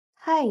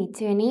Hi,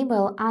 to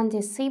enable and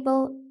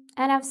disable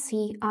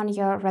NFC on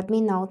your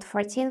Redmi Note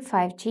 14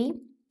 5G,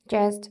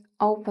 just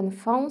open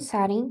Phone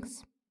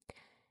Settings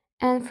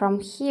and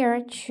from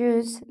here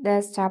choose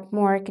Desktop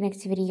More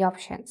Connectivity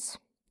options.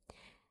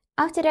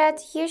 After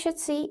that, you should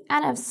see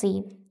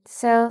NFC,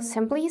 so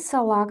simply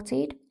select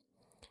it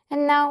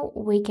and now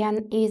we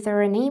can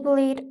either enable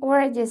it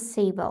or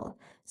disable.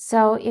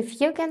 So if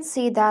you can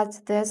see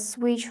that the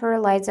switcher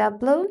lights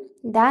up blue,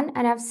 then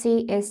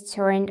NFC is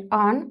turned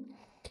on.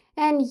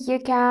 And you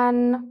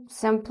can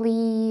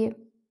simply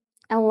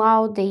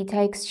allow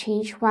data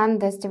exchange when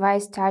this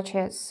device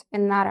touches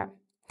another.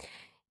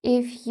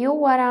 If you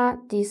wanna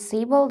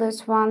disable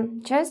this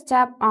one, just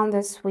tap on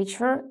the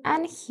switcher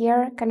and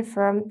here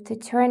confirm to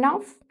turn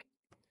off.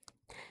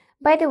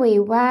 By the way,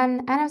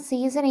 when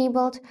NFC is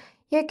enabled,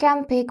 you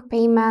can pick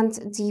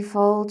payment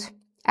default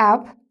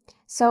app.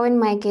 So in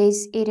my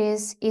case, it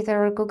is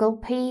either Google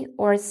Pay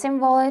or SIM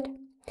Wallet.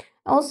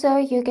 Also,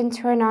 you can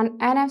turn on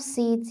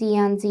NFC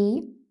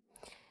DND.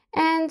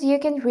 And you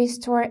can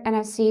restore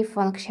NFC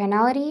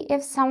functionality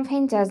if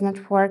something does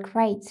not work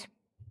right.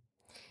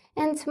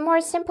 And more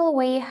simple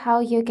way how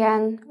you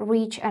can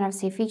reach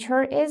NFC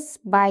feature is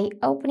by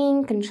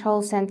opening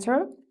Control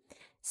Center.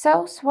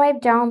 So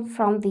swipe down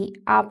from the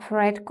upper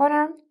right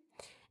corner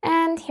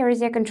and here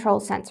is your Control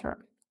Center.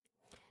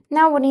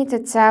 Now we need to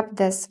tap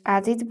this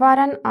Edit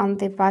button on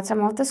the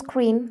bottom of the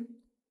screen.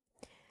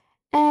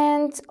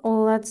 And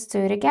let's do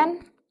it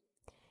again.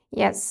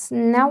 Yes,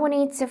 now we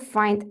need to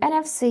find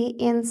NFC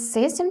in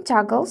System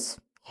Toggles.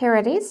 Here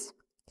it is.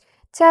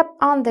 Tap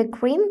on the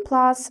green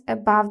plus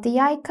above the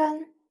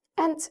icon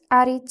and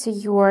add it to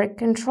your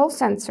Control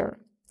Center.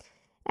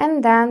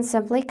 And then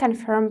simply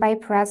confirm by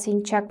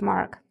pressing check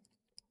mark.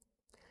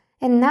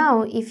 And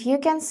now if you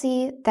can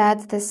see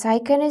that this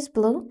icon is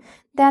blue,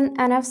 then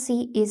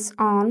NFC is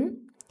on.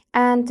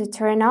 And to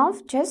turn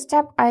off, just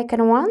tap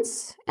icon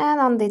once and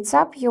on the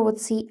top you would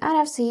see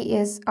NFC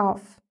is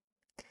off.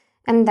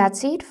 And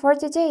that's it for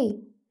today.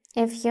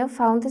 If you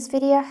found this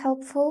video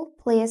helpful,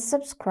 please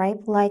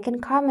subscribe, like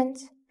and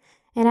comment.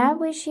 And I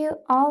wish you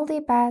all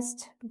the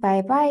best.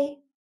 Bye bye.